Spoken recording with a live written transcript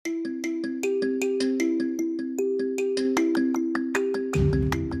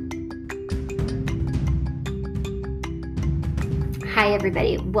Hi,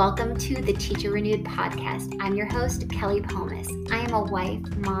 everybody. Welcome to the Teacher Renewed podcast. I'm your host, Kelly Palmas. I am a wife,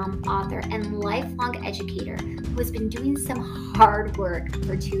 mom, author, and lifelong educator who has been doing some hard work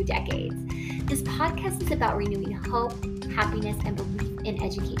for 2 decades. This podcast is about renewing hope, happiness, and belief in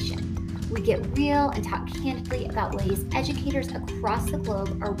education. We get real and talk candidly about ways educators across the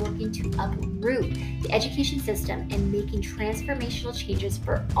globe are working to uproot the education system and making transformational changes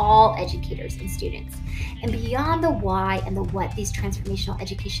for all educators and students. And beyond the why and the what these transformational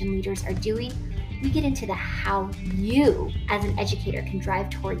education leaders are doing, we get into the how you, as an educator, can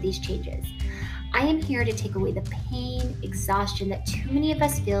drive toward these changes. I am here to take away the pain, exhaustion that too many of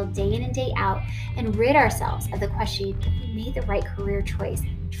us feel day in and day out and rid ourselves of the question if we made the right career choice.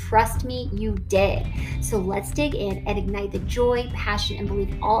 Trust me, you did. So let's dig in and ignite the joy, passion, and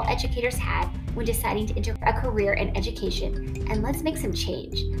belief all educators had when deciding to enter a career in education. And let's make some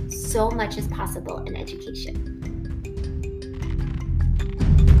change. So much is possible in education.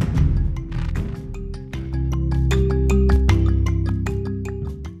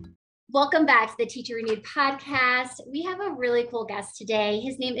 Welcome back to the Teacher Renewed podcast. We have a really cool guest today.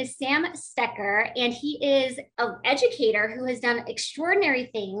 His name is Sam Stecker, and he is an educator who has done extraordinary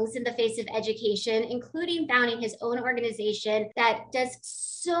things in the face of education, including founding his own organization that does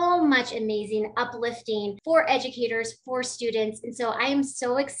so much amazing uplifting for educators, for students. And so I am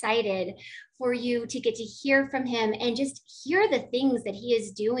so excited for you to get to hear from him and just hear the things that he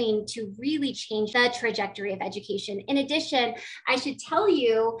is doing to really change the trajectory of education. In addition, I should tell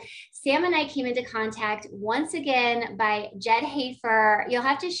you, Sam and I came into contact once again by Jed Hafer. You'll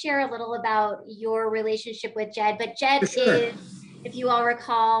have to share a little about your relationship with Jed, but Jed is, if you all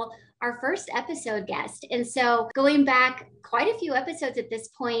recall, our first episode guest. And so going back quite a few episodes at this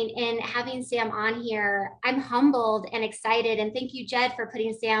point and having Sam on here, I'm humbled and excited. And thank you, Jed, for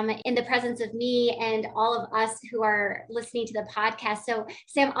putting Sam in the presence of me and all of us who are listening to the podcast. So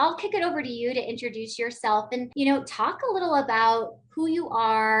Sam, I'll kick it over to you to introduce yourself and, talk a little about who you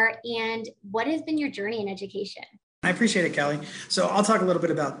are and what has been your journey in education. I appreciate it, Kelly. So I'll talk a little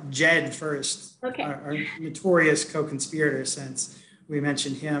bit about Jed first, okay. our notorious co-conspirator, since we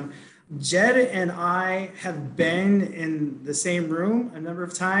mentioned him. Jed and I have been in the same room a number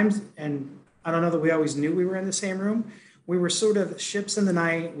of times, and I don't know that we always knew we were in the same room. We were sort of ships in the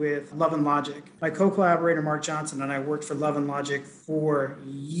night with Love and Logic. My co-collaborator, Mark Johnson, and I worked for Love and Logic for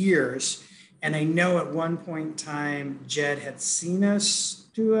years. And I know at one point in time, Jed had seen us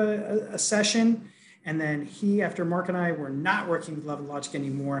do a session. And then after Mark and I were not working with Love and Logic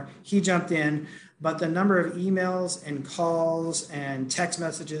anymore, he jumped in. But the number of emails and calls and text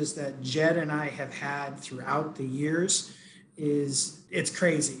messages that Jed and I have had throughout the years it's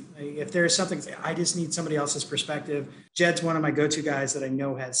crazy. If there's something, I just need somebody else's perspective. Jed's one of my go-to guys that I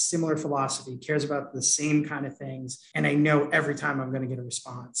know has similar philosophy, cares about the same kind of things. And I know every time I'm going to get a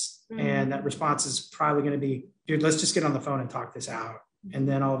response. Mm-hmm. And that response is probably going to be, dude, let's just get on the phone and talk this out. And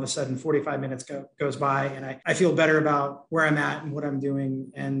then all of a sudden 45 minutes goes by and I feel better about where I'm at and what I'm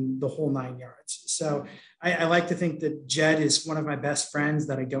doing and the whole 9 yards. So I like to think that Jed is one of my best friends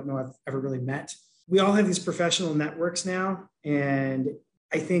that I don't know I've ever really met. We all have these professional networks now. And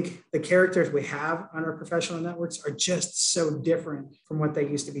I think the characters we have on our professional networks are just so different from what they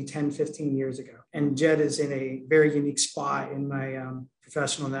used to be 10, 15 years ago. And Jed is in a very unique spot in my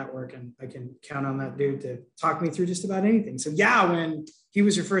professional network. And I can count on that dude to talk me through just about anything. So yeah, when he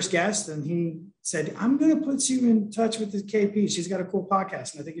was your first guest and he said, I'm going to put you in touch with the KP. She's got a cool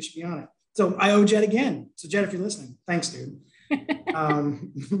podcast and I think you should be on it. So I owe Jed again. So Jed, if you're listening, thanks, dude.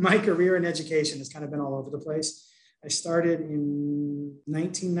 My career in education has kind of been all over the place. I started in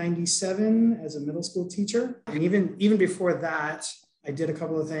 1997 as a middle school teacher. And even before that, I did a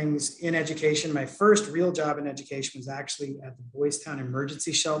couple of things in education. My first real job in education was actually at the Boys Town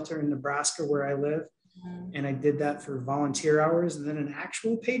Emergency Shelter in Nebraska, where I live. And I did that for volunteer hours and then an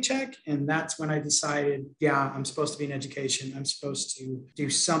actual paycheck. And that's when I decided, yeah, I'm supposed to be in education. I'm supposed to do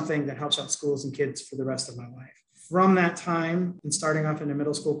something that helps out schools and kids for the rest of my life. From that time and starting off in a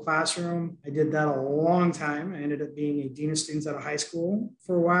middle school classroom, I did that a long time. I ended up being a dean of students at a high school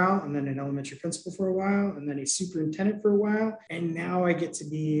for a while, and then an elementary principal for a while, and then a superintendent for a while. And now I get to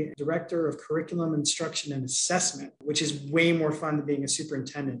be director of curriculum instruction and assessment, which is way more fun than being a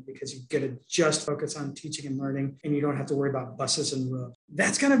superintendent because you get to just focus on teaching and learning, and you don't have to worry about buses and roads.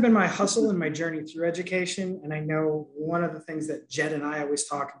 That's kind of been my hustle and my journey through education. And I know one of the things that Jed and I always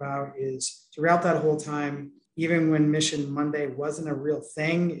talk about is throughout that whole time, even when Mission Monday wasn't a real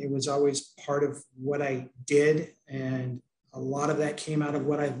thing, it was always part of what I did. And A lot of that came out of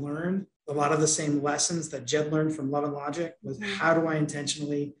what I learned. A lot of the same lessons that Jed learned from Love and Logic was how do I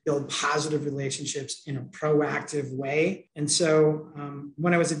intentionally build positive relationships in a proactive way? And so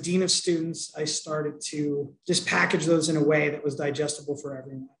when I was a dean of students, I started to just package those in a way that was digestible for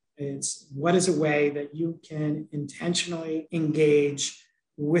everyone. It's what is a way that you can intentionally engage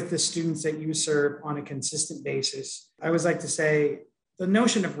with the students that you serve on a consistent basis. I always like to say the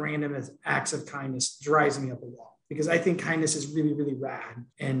notion of random as acts of kindness drives me up a wall, because I think kindness is really, really rad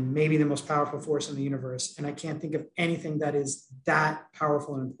and maybe the most powerful force in the universe. And I can't think of anything that is that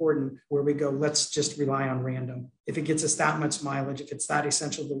powerful and important where we go, let's just rely on random. If it gets us that much mileage, if it's that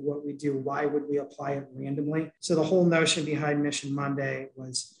essential to what we do, why would we apply it randomly? So the whole notion behind Mission Monday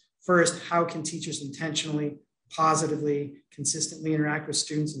was, first, how can teachers intentionally, positively, consistently interact with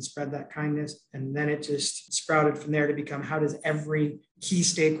students and spread that kindness? And then it just sprouted from there to become, how does every key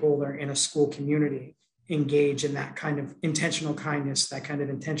stakeholder in a school community engage in that kind of intentional kindness, that kind of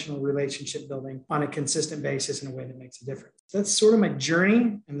intentional relationship building on a consistent basis in a way that makes a difference? That's sort of my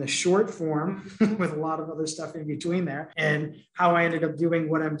journey in the short form with a lot of other stuff in between there, and how I ended up doing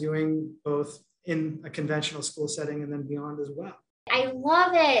what I'm doing both in a conventional school setting and then beyond as well. I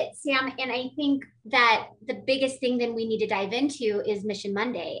love it, Sam. And I think that the biggest thing then we need to dive into is Mission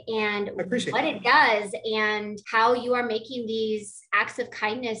Monday and what it does and how you are making these acts of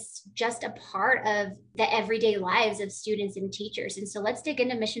kindness just a part of the everyday lives of students and teachers. And so let's dig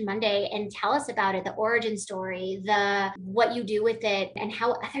into Mission Monday and tell us about it, the origin story, what you do with it, and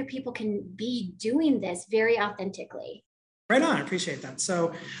how other people can be doing this very authentically. Right on. I appreciate that.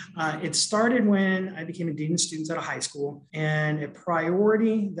 So it started when I became a dean of students at a high school, and a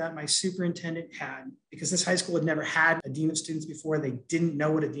priority that my superintendent had, because this high school had never had a dean of students before. They didn't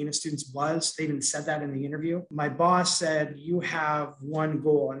know what a dean of students was. They even said that in the interview. My boss said, you have one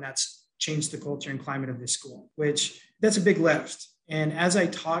goal, and that's change the culture and climate of this school, which that's a big lift. And as I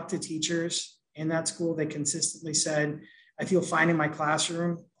talked to teachers in that school, they consistently said, I feel fine in my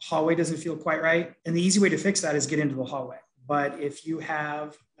classroom. Hallway doesn't feel quite right. And the easy way to fix that is get into the hallway. But if you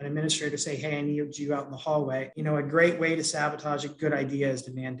have an administrator say, hey, I need you out in the hallway, a great way to sabotage a good idea is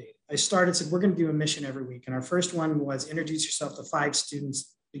to mandate. I said, we're going to do a mission every week. And our first one was introduce yourself to 5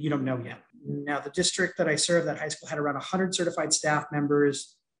 students that you don't know yet. Now, the district that I served, that high school, had around 100 certified staff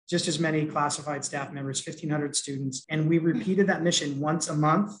members, just as many classified staff members, 1,500 students. And we repeated that mission once a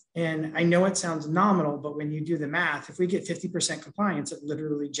month. And I know it sounds nominal, but when you do the math, if we get 50% compliance, it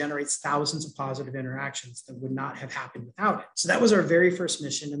literally generates thousands of positive interactions that would not have happened without it. So that was our very first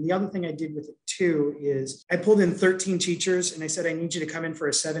mission. And the other thing I did with it too is I pulled in 13 teachers and I said, I need you to come in for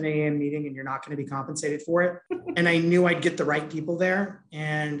a 7 a.m. meeting and you're not going to be compensated for it. And I knew I'd get the right people there.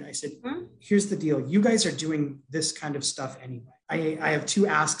 And I said, here's the deal. You guys are doing this kind of stuff anyway. I have 2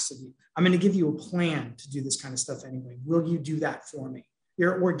 asks of you. I'm going to give you a plan to do this kind of stuff anyway. Will you do that for me?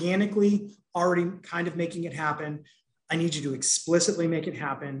 You're organically already kind of making it happen. I need you to explicitly make it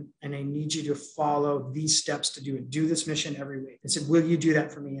happen. And I need you to follow these steps to do it. Do this mission every week. I said, will you do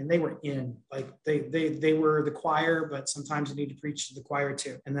that for me? And they were in, like they were the choir, but sometimes you need to preach to the choir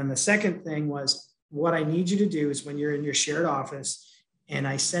too. And then the second thing was, what I need you to do is when you're in your shared office, and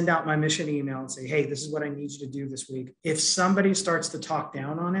I send out my mission email and say, hey, this is what I need you to do this week. If somebody starts to talk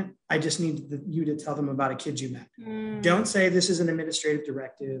down on it, I just need you to tell them about a kid you met. Don't say this is an administrative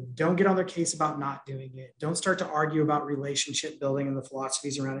directive. Don't get on their case about not doing it. Don't start to argue about relationship building and the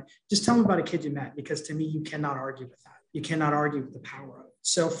philosophies around it. Just tell them about a kid you met, because to me, you cannot argue with that. You cannot argue with the power of it.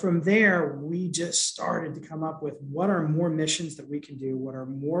 So from there, we just started to come up with what are more missions that we can do? What are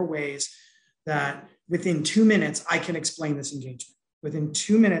more ways that within 2 minutes, I can explain this engagement? Within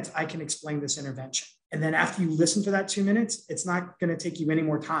 2 minutes, I can explain this intervention. And then after you listen for that 2 minutes, it's not going to take you any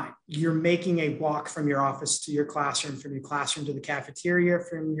more time. You're making a walk from your office to your classroom, from your classroom to the cafeteria,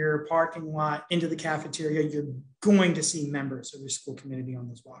 from your parking lot into the cafeteria. You're going to see members of your school community on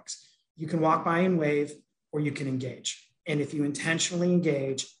those walks. You can walk by and wave, or you can engage. And if you intentionally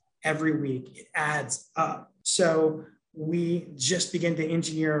engage every week, it adds up. So we just begin to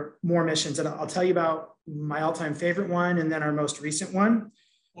engineer more missions. And I'll tell you about my all-time favorite one and then our most recent one.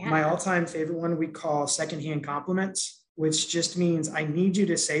 Yeah. My all-time favorite one we call secondhand compliments, which just means I need you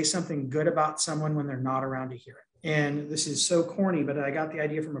to say something good about someone when they're not around to hear it. And this is so corny, but I got the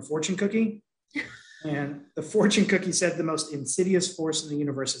idea from a fortune cookie. And the fortune cookie said the most insidious force in the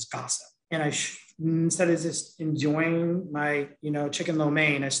universe is gossip. And instead of just enjoying my, chicken lo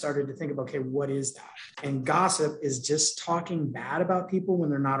mein, I started to think about, okay, what is that? And gossip is just talking bad about people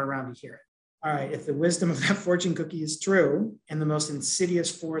when they're not around to hear it. all right, if the wisdom of that fortune cookie is true and the most insidious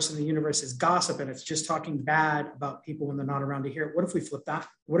force in the universe is gossip and it's just talking bad about people when they're not around to hear it, what if we flip that?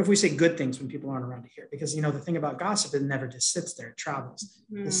 What if we say good things when people aren't around to hear it? Because, the thing about gossip, it never just sits there, it travels.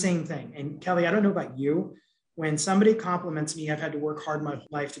 The same thing. And Kelly, I don't know about you. When somebody compliments me, I've had to work hard in my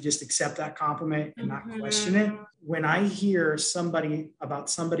life to just accept that compliment and not question it. When I hear somebody about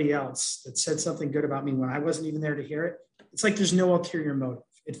somebody else that said something good about me when I wasn't even there to hear it, it's like there's no ulterior motive.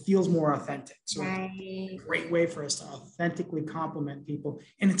 It feels more authentic. So it's a great way for us to authentically compliment people,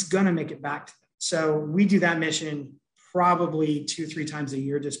 and it's going to make it back to them. So we do that mission probably 2-3 times a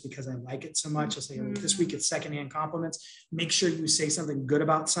year just because I like it so much. I'll say, this week it's secondhand compliments. Make sure you say something good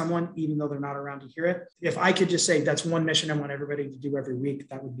about someone, even though they're not around to hear it. If I could just say that's one mission I want everybody to do every week,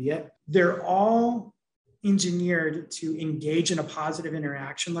 that would be it. They're all engineered to engage in a positive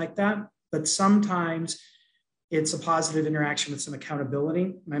interaction like that, but sometimes it's a positive interaction with some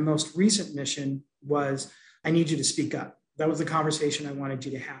accountability. My most recent mission was, I need you to speak up. That was the conversation I wanted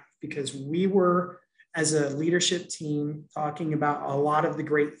you to have, because we were, as a leadership team, talking about a lot of the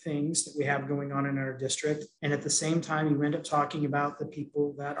great things that we have going on in our district. And at the same time, you end up talking about the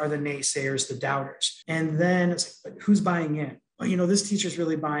people that are the naysayers, the doubters. And then it's like, but who's buying in? Well, this teacher's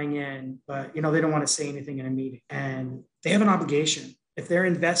really buying in, but, they don't want to say anything in a meeting. And they have an obligation. If they're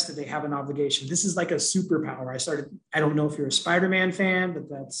invested, they have an obligation. This is like a superpower. I don't know if you're a Spider-Man fan, but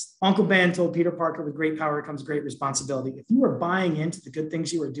that's Uncle Ben told Peter Parker, with great power comes great responsibility. If you are buying into the good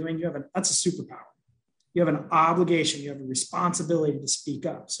things you are doing, that's a superpower. You have an obligation, you have a responsibility to speak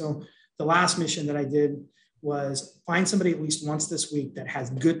up. So the last mission that I did was find somebody at least once this week that has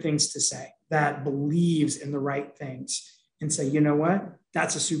good things to say, that believes in the right things, and say, you know what?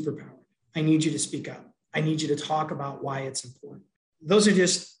 That's a superpower. I need you to speak up. I need you to talk about why it's important. Those are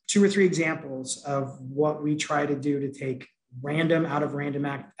just 2 or 3 examples of what we try to do to take random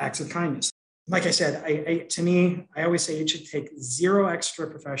acts of kindness. Like I said, to me, I always say it should take 0 extra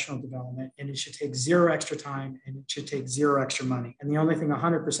professional development, and it should take 0 extra time, and it should take 0 extra money. And the only thing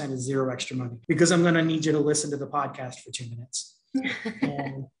 100% is 0 extra money, because I'm going to need you to listen to the podcast for 2 minutes.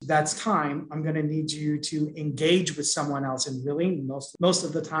 And that's time. I'm going to need you to engage with someone else. And really, most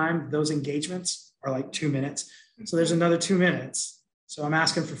of the time, those engagements are like 2 minutes. So there's another 2 minutes. So I'm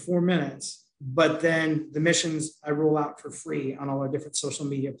asking for 4 minutes, but then the missions I roll out for free on all our different social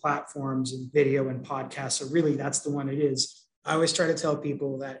media platforms and video and podcasts. So really, that's the one it is. I always try to tell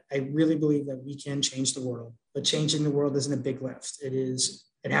people that I really believe that we can change the world, but changing the world isn't a big lift.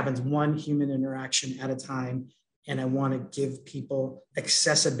 It happens one human interaction at a time. And I want to give people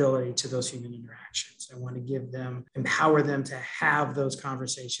accessibility to those human interactions. I want to empower them to have those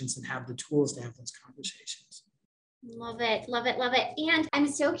conversations and have the tools to have those conversations. Love it, love it, love it. And I'm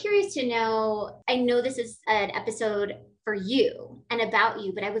so curious to know, I know this is an episode for you and about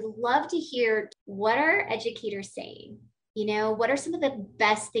you, but I would love to hear, what are educators saying? What are some of the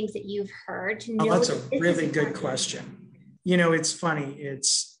best things that you've heard to know? That's a really good question. It's funny.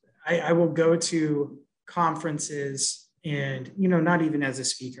 I will go to conferences and, not even as a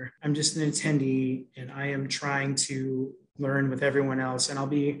speaker, I'm just an attendee, and I am trying to learn with everyone else. And I'll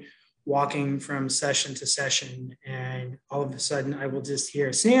be walking from session to session, and all of a sudden I will just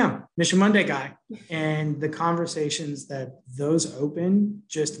hear, Sam, Mission Monday guy. And the conversations that those open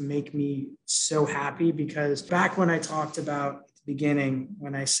just make me so happy, because back when I talked about at the beginning,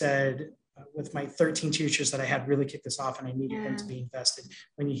 when I said with my 13 teachers that I had really kicked this off and I needed them to be invested,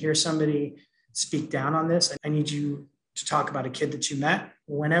 when you hear somebody speak down on this, I need you to talk about a kid that you met.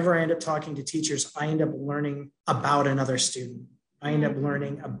 Whenever I end up talking to teachers, I end up learning about another student. I end up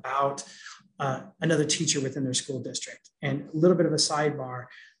learning about another teacher within their school district. And a little bit of a sidebar,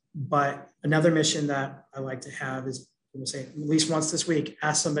 but another mission that I like to have is, we'll say at least once this week,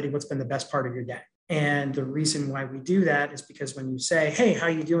 ask somebody what's been the best part of your day. And the reason why we do that is because when you say, hey, how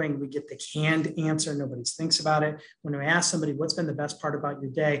are you doing? We get the canned answer. Nobody thinks about it. When we ask somebody what's been the best part about your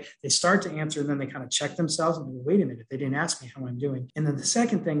day, they start to answer, and then they kind of check themselves and go, wait a minute, they didn't ask me how I'm doing. And then the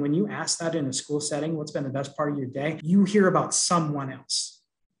second thing, when you ask that in a school setting, what's been the best part of your day, you hear about someone else.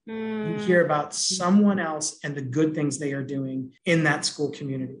 You hear about someone else and the good things they are doing in that school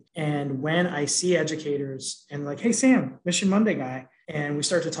community. And when I see educators and like, hey, Sam, Mission Monday guy, and we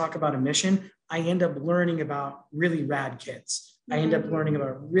start to talk about a mission, I end up learning about really rad kids. I end up learning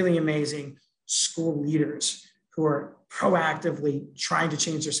about really amazing school leaders who are proactively trying to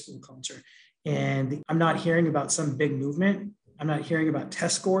change their school culture. And I'm not hearing about some big movement. I'm not hearing about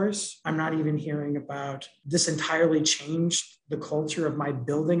test scores. I'm not even hearing about this entirely changed the culture of my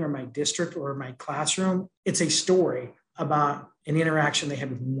building or my district or my classroom. It's a story about an interaction they had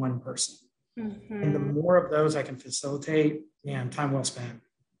with one person. And the more of those I can facilitate, man, time well spent.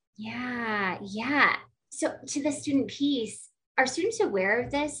 Yeah, yeah. So to the student piece, are students aware of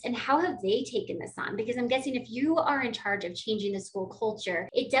this and how have they taken this on? Because I'm guessing if you are in charge of changing the school culture,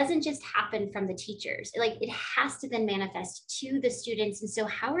 it doesn't just happen from the teachers. Like it has to then manifest to the students. And so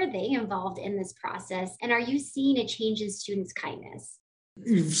how are they involved in this process? And are you seeing a change in students' kindness?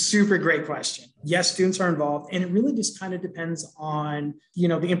 Super great question. Yes, students are involved, and it really just kind of depends on, the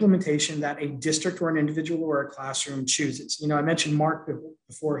implementation that a district or an individual or a classroom chooses. I mentioned Mark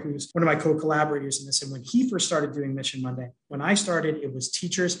before, who's one of my co-collaborators in this. And when he first started doing Mission Monday, when I started, it was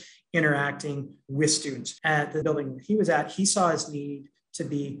teachers interacting with students. At the building he was at, he saw his need to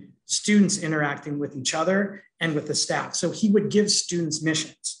be students interacting with each other and with the staff. So he would give students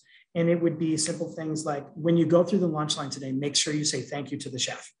missions. And it would be simple things like, when you go through the lunch line today, make sure you say thank you to the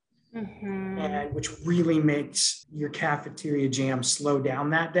chef. And which really makes your cafeteria jam slow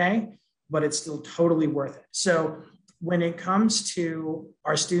down that day, but it's still totally worth it. So when it comes to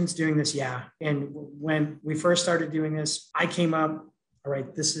our students doing this, yeah. And when we first started doing this, I came up, all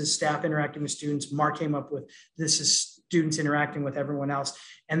right, this is staff interacting with students. Mark came up with, this is students interacting with everyone else.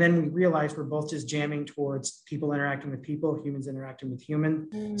 And then we realized we're both just jamming towards people interacting with people, humans interacting with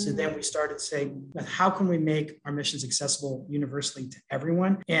humans. So then we started saying, how can we make our missions accessible universally to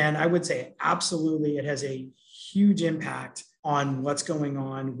everyone? And I would say absolutely, it has a huge impact on what's going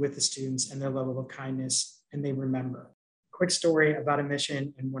on with the students and their level of kindness, and they remember. Quick story about a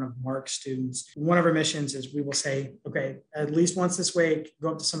mission and one of Mark's students. One of our missions is we will say, okay, at least once this week,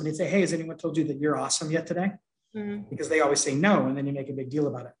 go up to somebody and say, hey, has anyone told you that you're awesome yet today? Because they always say no, and then you make a big deal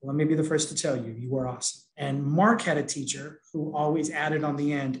about it. Well, let me be the first to tell you, you are awesome. And Mark had a teacher who always added on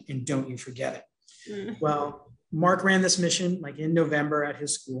the end, and don't you forget it. Well, Mark ran this mission like in November at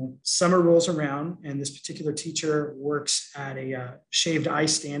his school. Summer rolls around, and this particular teacher works at a shaved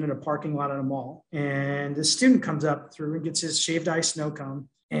ice stand in a parking lot at a mall. And the student comes up through and gets his shaved ice snow cone.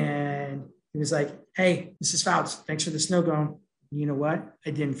 And he was like, hey, Mrs. Fouts, thanks for the snow cone. You know what? I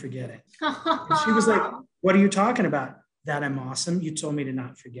didn't forget it. And she was like, what are you talking about? That I'm awesome. You told me to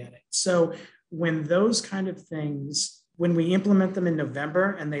not forget it. So when those kind of things, when we implement them in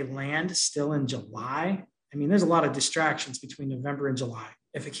November and they land still in July, I mean, there's a lot of distractions between November and July.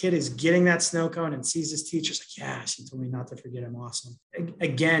 If a kid is getting that snow cone and sees his teacher's like, yeah, she told me not to forget I'm awesome.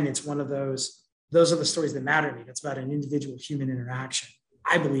 Again, it's one of those are the stories that matter to me. That's about an individual human interaction.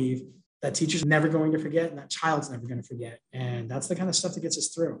 I believe that teacher's never going to forget and that child's never going to forget. And that's the kind of stuff that gets us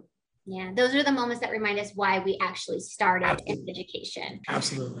through. Yeah, those are the moments that remind us why we actually started in education.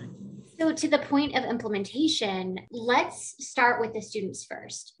 Absolutely. So to the point of implementation, let's start with the students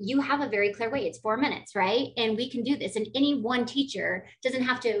first. You have a very clear way. It's 4 minutes, right? And we can do this. And any one teacher doesn't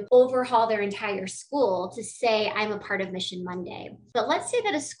have to overhaul their entire school to say, I'm a part of Mission Monday. But let's say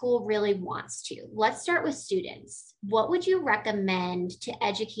that a school really wants to. Let's start with students. What would you recommend to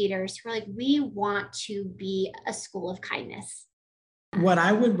educators who are like, we want to be a school of kindness? What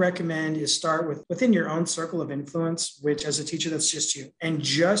I would recommend is start within your own circle of influence, which as a teacher, that's just you. And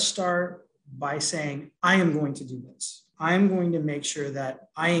just start by saying, I am going to do this. I'm going to make sure that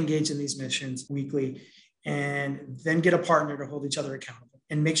I engage in these missions weekly, and then get a partner to hold each other accountable.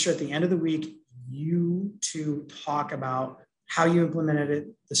 And make sure at the end of the week, you two talk about how you implemented it,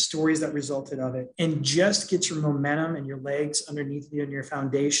 the stories that resulted of it, and just get your momentum and your legs underneath you and your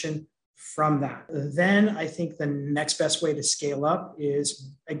foundation from that. Then I think the next best way to scale up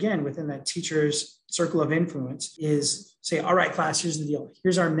is, again, within that teacher's circle of influence, is say, all right, class, here's the deal.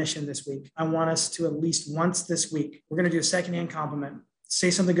 Here's our mission this week. I want us to at least once this week, we're going to do a secondhand compliment. Say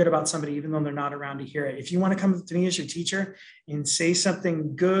something good about somebody, even though they're not around to hear it. If you want to come to me as your teacher and say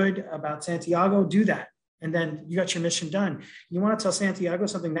something good about Santiago, do that. And then you got your mission done. You want to tell Santiago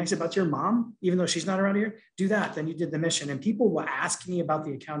something nice about your mom, even though she's not around here, do that. Then you did the mission. And people will ask me about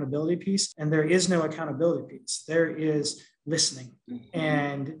the accountability piece, and there is no accountability piece. There is listening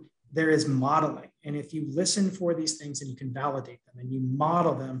and there is modeling. And if you listen for these things and you can validate them and you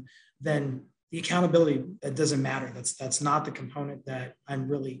model them, then the accountability, that doesn't matter. That's not the component that I'm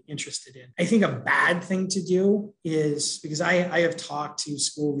really interested in. I think a bad thing to do is, because I have talked to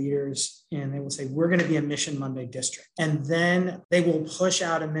school leaders and they will say, we're going to be a Mission Monday district. And then they will push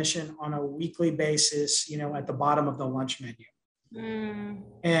out a mission on a weekly basis, at the bottom of the lunch menu.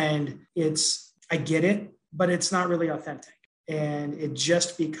 And I get it, but it's not really authentic. And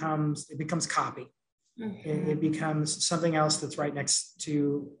it becomes copy. It becomes something else that's right next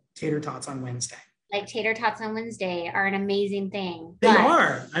to tater tots on Wednesday. Like tater tots on Wednesday are an amazing thing. They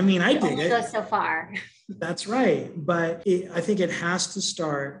are. I mean, I dig it. Go so far. That's right. But I think it has to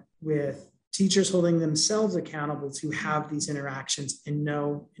start with teachers holding themselves accountable to have these interactions and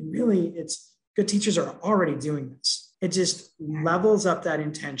know, and really it's good teachers are already doing this. It just levels up that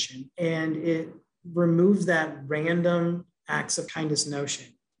intention and it removes that random acts of kindness notion.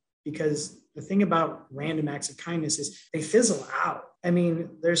 Because the thing about random acts of kindness is they fizzle out. I mean,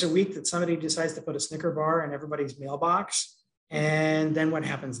 there's a week that somebody decides to put a Snicker bar in everybody's mailbox. And then what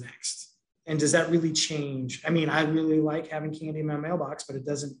happens next? And does that really change? I mean, I really like having candy in my mailbox, but it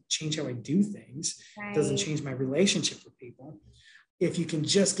doesn't change how I do things. Right. It doesn't change my relationship with people. If you can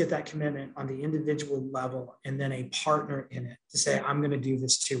just get that commitment on the individual level and then a partner in it to say, I'm going to do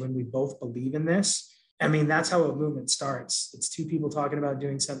this too, and we both believe in this. I mean, that's how a movement starts. It's two people talking about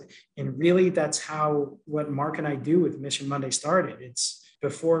doing something. And really, that's how what Mark and I do with Mission Monday started. It's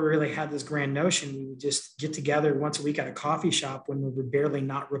before we really had this grand notion, we would just get together once a week at a coffee shop when we were barely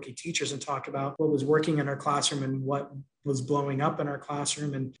not rookie teachers and talk about what was working in our classroom and what was blowing up in our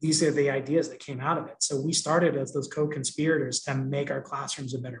classroom. And these are the ideas that came out of it. So we started as those co-conspirators to make our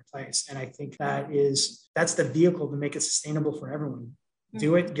classrooms a better place. And I think that's the vehicle to make it sustainable for everyone.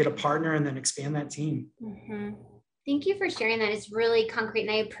 Do it, get a partner, and then expand that team. Mm-hmm. Thank you for sharing that. It's really concrete.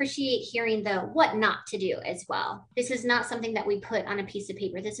 And I appreciate hearing the what not to do as well. This is not something that we put on a piece of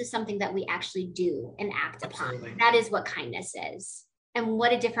paper. This is something that we actually do and act upon. That is what kindness is. And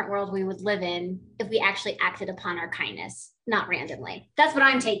what a different world we would live in if we actually acted upon our kindness, not randomly. That's what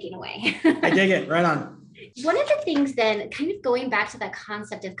I'm taking away. I dig it. Right on. One of the things then, kind of going back to that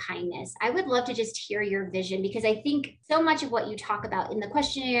concept of kindness, I would love to just hear your vision, because I think so much of what you talk about in the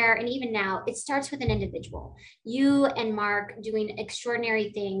questionnaire and even now, it starts with an individual. You and Mark doing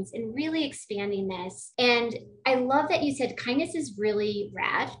extraordinary things and really expanding this. And I love that you said kindness is really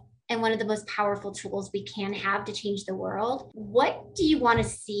rad and one of the most powerful tools we can have to change the world. What do you want to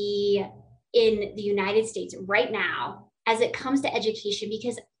see in the United States right now as it comes to education?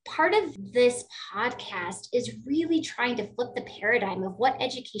 Because part of this podcast is really trying to flip the paradigm of what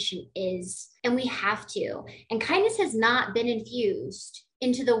education is, and we have to. And kindness has not been infused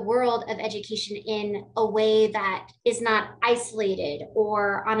into the world of education in a way that is not isolated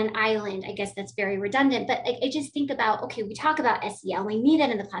or on an island. I guess that's very redundant, but I just think about, okay, we talk about SEL, we need that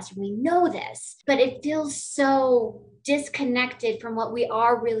in the classroom, we know this, but it feels so disconnected from what we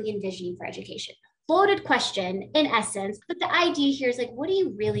are really envisioning for education. Loaded question in essence, but the idea here is like, what do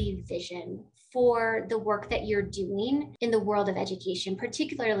you really envision for the work that you're doing in the world of education,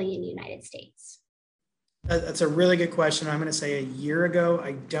 particularly in the United States? That's a really good question. I'm going to say a year ago,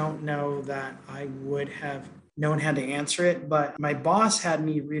 I don't know that I would have known how to answer it, but my boss had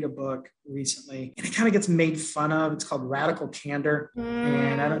me read a book recently and it kind of gets made fun of. It's called Radical Candor.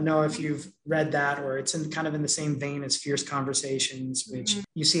 And I don't know if you've read that, or it's kind of in the same vein as Fierce Conversations, which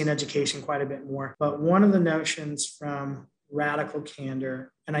you see in education quite a bit more. But one of the notions from Radical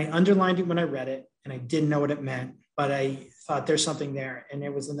Candor, and I underlined it when I read it and I didn't know what it meant, but I thought there's something there. And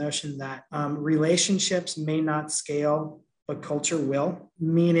it was the notion that relationships may not scale, but culture will.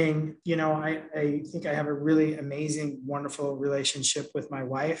 Meaning, I think I have a really amazing, wonderful relationship with my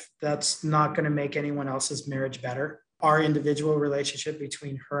wife. That's not going to make anyone else's marriage better. Our individual relationship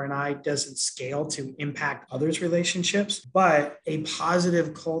between her and I doesn't scale to impact others' relationships, but a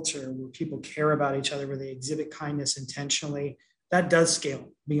positive culture where people care about each other, where they exhibit kindness intentionally, that does scale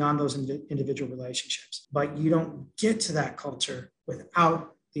beyond those individual relationships. But you don't get to that culture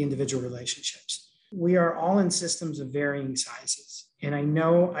without the individual relationships. We are all in systems of varying sizes. And I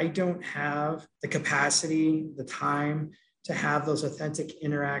know I don't have the capacity, the time to have those authentic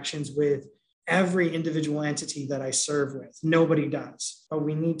interactions with every individual entity that I serve with. Nobody does. But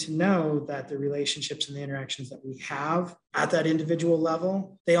we need to know that the relationships and the interactions that we have at that individual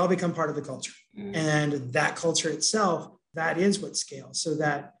level, they all become part of the culture. And that culture itself, that is what scales. So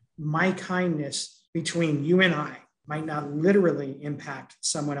that my kindness between you and I might not literally impact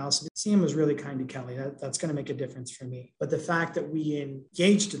someone else. Sam was really kind to Kelly. That's going to make a difference for me. But the fact that we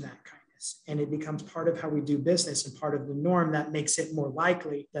engaged in that kindness and it becomes part of how we do business and part of the norm, that makes it more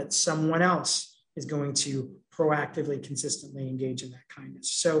likely that someone else is going to proactively, consistently engage in that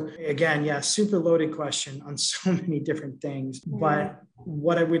kindness. So again, super loaded question on so many different things. But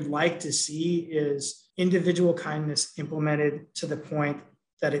what I would like to see is individual kindness implemented to the point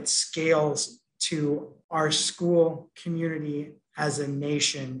that it scales to our school community as a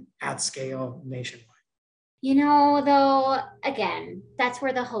nation at scale nationwide. Though, again, that's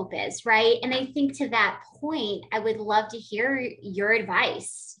where the hope is, right? And I think to that point, I would love to hear your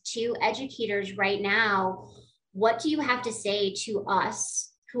advice to educators right now. What do you have to say to us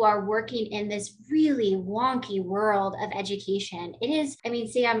who are working in this really wonky world of education? It is,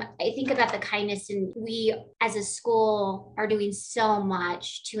 Sam, I think about the kindness, and we as a school are doing so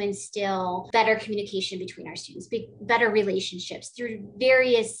much to instill better communication between our students, better relationships through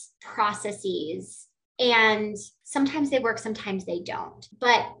various processes. And sometimes they work, sometimes they don't.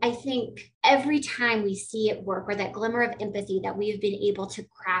 But I think every time we see it work, or that glimmer of empathy that we've been able to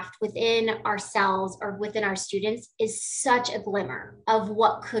craft within ourselves or within our students, is such a glimmer of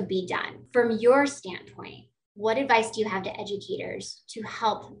what could be done. From your standpoint, what advice do you have to educators to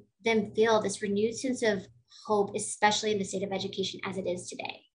help them feel this renewed sense of hope, especially in the state of education as it is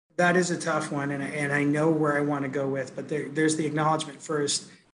today? That is a tough one, and I know where I want to go with, but there's the acknowledgement first.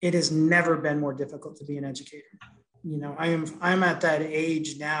 It has never been more difficult to be an educator. I'm at that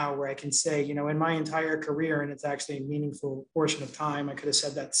age now where I can say, in my entire career, and it's actually a meaningful portion of time, I could have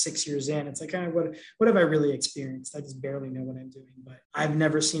said that 6 years in. It's like, what have I really experienced? I just barely know what I'm doing, but I've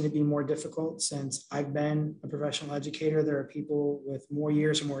never seen it be more difficult since I've been a professional educator. There are people with more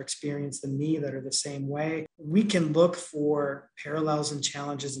years and more experience than me that are the same way. We can look for parallels and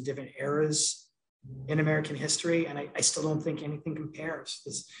challenges in different eras in American history, and I still don't think anything compares.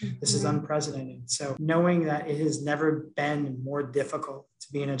 This is unprecedented. So knowing that it has never been more difficult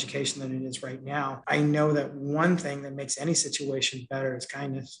to be in education than it is right now, I know that one thing that makes any situation better is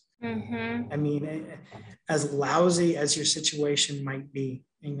kindness. I mean, as lousy as your situation might be,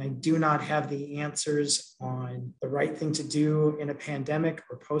 and I do not have the answers on the right thing to do in a pandemic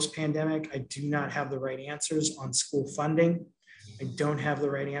or post-pandemic. I do not have the right answers on school funding. I don't have the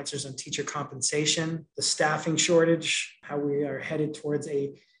right answers on teacher compensation, the staffing shortage, how we are headed towards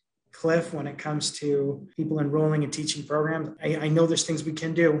a cliff when it comes to people enrolling in teaching programs. I know there's things we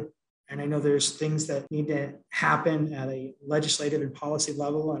can do. And I know there's things that need to happen at a legislative and policy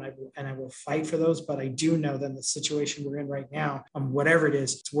level, and I will fight for those. But I do know that the situation we're in right now, whatever it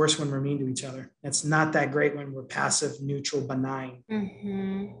is, it's worse when we're mean to each other. It's not that great when we're passive, neutral, benign. I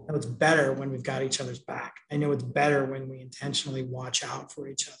know it's better when we've got each other's back. I know it's better when we intentionally watch out for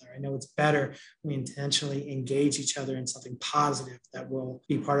each other. I know it's better when we intentionally engage each other in something positive that will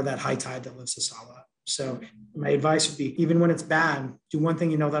be part of that high tide that lifts us all up. So my advice would be, even when it's bad, do one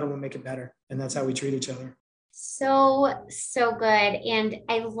thing that will make it better. And that's how we treat each other. So good. And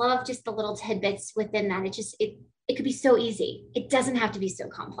I love just the little tidbits within that. It could be so easy. It doesn't have to be so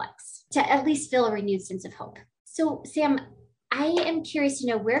complex to at least feel a renewed sense of hope. So Sam, I am curious to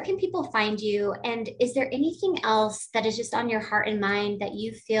know, where can people find you? And is there anything else that is just on your heart and mind that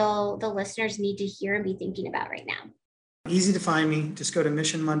you feel the listeners need to hear and be thinking about right now? Easy to find me. Just go to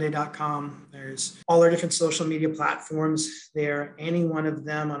missionmonday.com. There's all our different social media platforms there. Any one of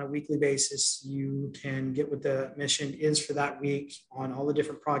them on a weekly basis, you can get what the mission is for that week on all the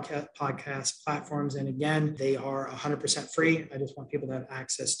different podcast platforms. And again, they are 100% free. I just want people to have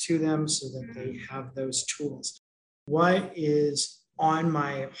access to them so that they have those tools. What is on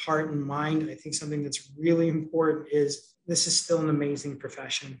my heart and mind, I think something that's really important is this is still an amazing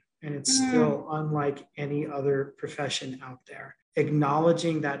profession. And it's still unlike any other profession out there.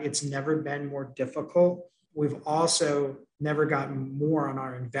 Acknowledging that it's never been more difficult. We've also never gotten more on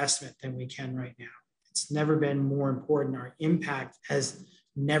our investment than we can right now. It's never been more important. Our impact has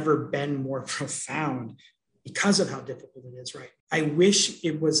never been more profound because of how difficult it is right now. I wish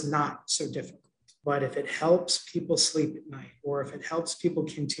it was not so difficult. But if it helps people sleep at night, or if it helps people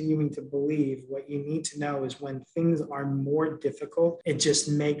continuing to believe, what you need to know is when things are more difficult, it just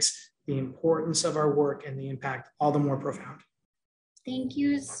makes the importance of our work and the impact all the more profound. Thank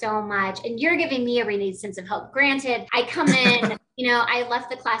you so much. And you're giving me a renewed sense of hope. Granted, I come in, I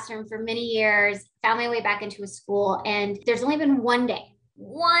left the classroom for many years, found my way back into a school, and there's only been one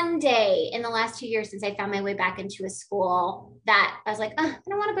day in the last 2 years since I found my way back into a school that I was like, I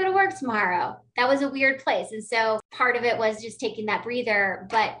don't want to go to work tomorrow. That was a weird place. And so part of it was just taking that breather.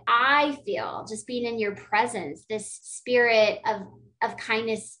 But I feel just being in your presence, this spirit of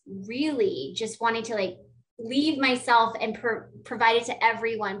kindness, really just wanting to leave myself and provide it to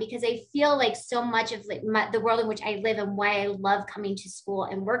everyone, because I feel like so much of the world in which I live and why I love coming to school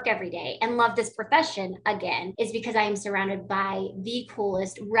and work every day and love this profession again is because I am surrounded by the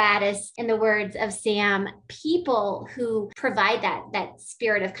coolest, raddest, in the words of Sam, people who provide that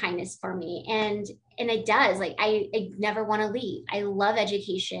spirit of kindness for me. And it does, I never want to leave. I love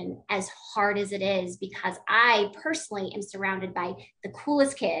education as hard as it is, because I personally am surrounded by the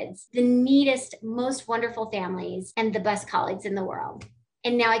coolest kids, the neatest, most wonderful families, and the best colleagues in the world.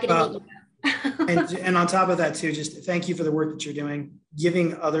 And now I get to meet you. and on top of that too, just thank you for the work that you're doing,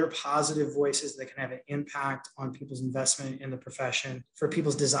 giving other positive voices that can have an impact on people's investment in the profession, for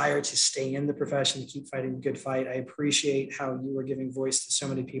people's desire to stay in the profession, to keep fighting the good fight. I appreciate how you are giving voice to so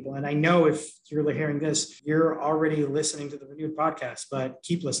many people. And I know if you're hearing this, you're already listening to the Renewed podcast, but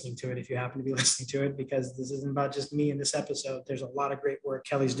keep listening to it if you happen to be listening to it, because this isn't about just me in this episode. There's a lot of great work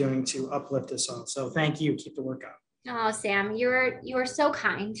Kelly's doing to uplift us all. So thank you. Keep the work up. Oh, Sam, you are so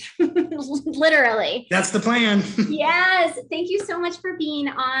kind. Literally. That's the plan. Yes. Thank you so much for being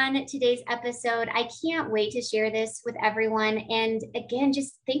on today's episode. I can't wait to share this with everyone. And again,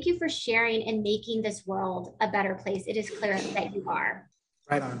 just thank you for sharing and making this world a better place. It is clear that you are.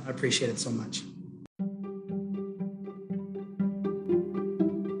 Right on. I appreciate it so much.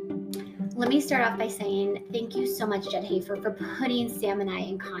 Let me start off by saying thank you so much, Jed Hafer, for putting Sam and I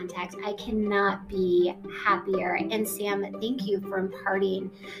in contact. I cannot be happier. And Sam, thank you for imparting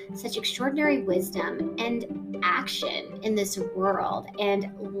such extraordinary wisdom and action in this world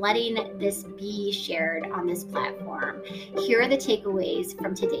and letting this be shared on this platform. Here are the takeaways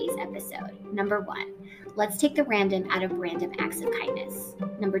from today's episode. Number 1, let's take the random out of random acts of kindness.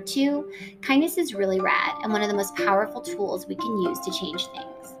 Number 2, kindness is really rad and one of the most powerful tools we can use to change things.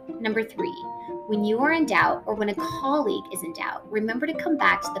 Number 3, when you are in doubt or when a colleague is in doubt, remember to come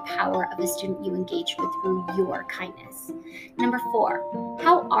back to the power of the student you engaged with through your kindness. Number 4,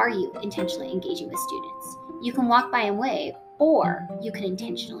 how are you intentionally engaging with students? You can walk by and wave, or you can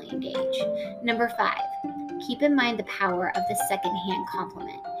intentionally engage. Number 5, keep in mind the power of the secondhand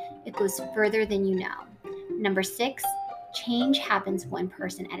compliment. It goes further than you know. Number 6, change happens one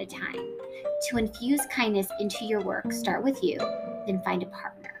person at a time. To infuse kindness into your work, start with you, then find a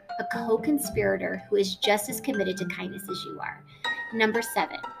partner, a co-conspirator who is just as committed to kindness as you are. Number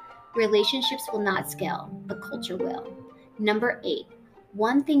 7, relationships will not scale, but culture will. Number 8,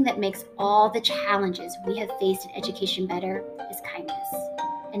 one thing that makes all the challenges we have faced in education better is kindness.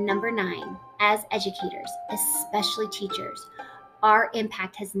 And number 9, as educators, especially teachers, our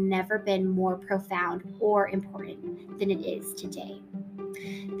impact has never been more profound or important than it is today.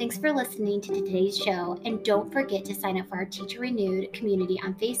 Thanks for listening to today's show, and don't forget to sign up for our Teacher Renewed community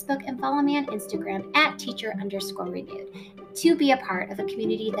on Facebook and follow me on Instagram at teacher_renewed to be a part of a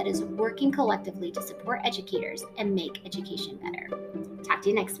community that is working collectively to support educators and make education better. Talk to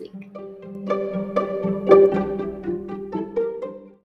you next week.